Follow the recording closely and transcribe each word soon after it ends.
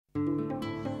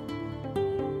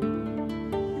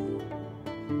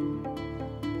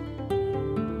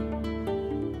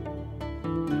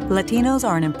Latinos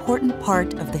are an important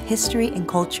part of the history and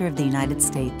culture of the United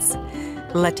States.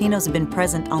 Latinos have been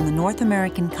present on the North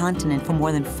American continent for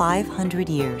more than 500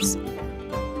 years.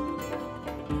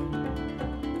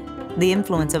 The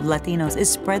influence of Latinos is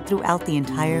spread throughout the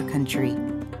entire country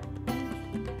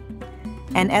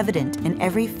and evident in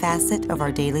every facet of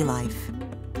our daily life.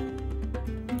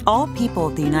 All people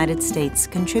of the United States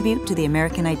contribute to the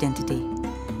American identity.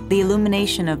 The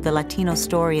illumination of the Latino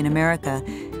story in America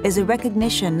is a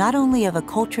recognition not only of a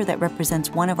culture that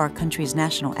represents one of our country's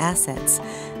national assets,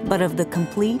 but of the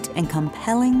complete and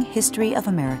compelling history of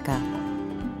America.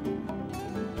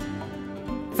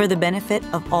 For the benefit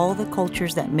of all the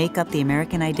cultures that make up the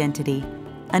American identity,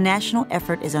 a national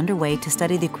effort is underway to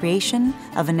study the creation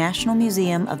of a National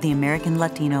Museum of the American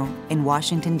Latino in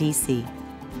Washington, D.C.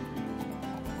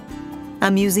 A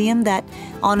museum that,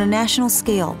 on a national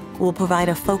scale, will provide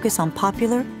a focus on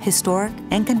popular, historic,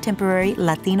 and contemporary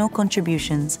Latino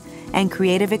contributions and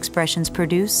creative expressions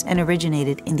produced and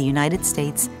originated in the United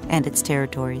States and its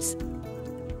territories.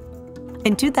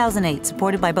 In 2008,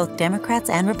 supported by both Democrats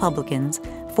and Republicans,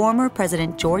 former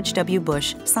President George W.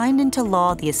 Bush signed into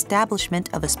law the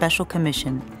establishment of a special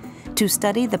commission to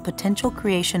study the potential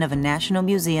creation of a National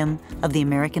Museum of the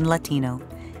American Latino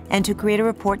and to create a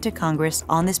report to Congress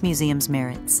on this museum's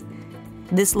merits.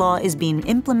 This law is being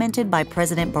implemented by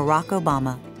President Barack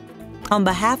Obama. On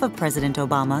behalf of President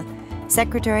Obama,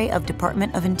 Secretary of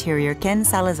Department of Interior Ken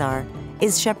Salazar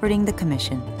is shepherding the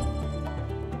commission.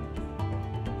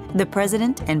 The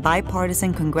President and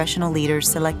bipartisan congressional leaders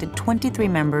selected 23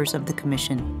 members of the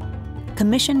commission.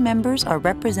 Commission members are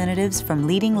representatives from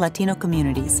leading Latino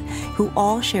communities who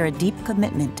all share a deep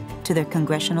commitment to their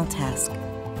congressional task.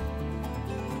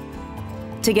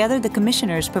 Together, the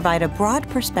commissioners provide a broad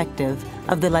perspective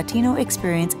of the Latino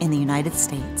experience in the United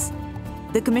States.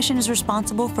 The commission is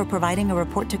responsible for providing a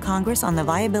report to Congress on the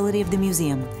viability of the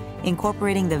museum,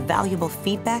 incorporating the valuable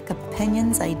feedback,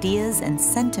 opinions, ideas, and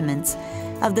sentiments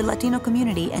of the Latino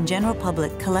community and general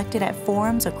public collected at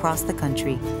forums across the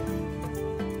country,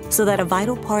 so that a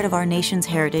vital part of our nation's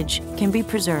heritage can be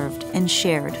preserved and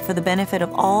shared for the benefit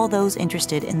of all those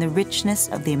interested in the richness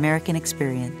of the American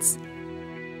experience.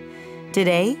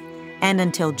 Today, and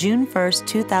until June 1st,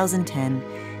 2010,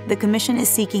 the Commission is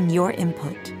seeking your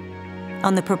input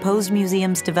on the proposed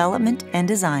museum's development and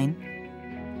design,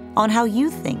 on how you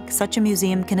think such a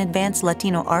museum can advance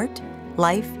Latino art,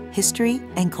 life, history,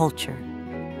 and culture,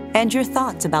 and your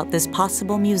thoughts about this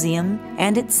possible museum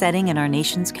and its setting in our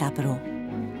nation's capital,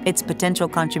 its potential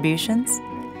contributions,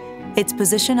 its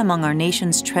position among our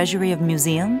nation's treasury of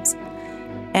museums,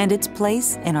 and its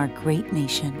place in our great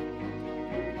nation.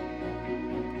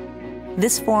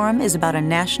 This forum is about a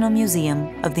National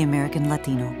Museum of the American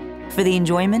Latino, for the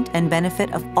enjoyment and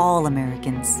benefit of all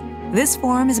Americans. This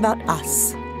forum is about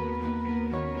us.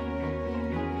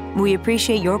 We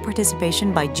appreciate your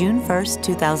participation by June 1st,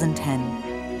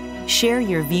 2010. Share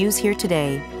your views here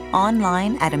today,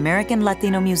 online at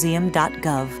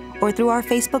AmericanLatinoMuseum.gov or through our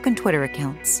Facebook and Twitter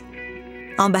accounts.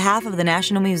 On behalf of the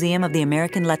National Museum of the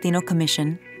American Latino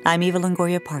Commission, I'm Eva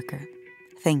Longoria Parker.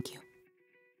 Thank you.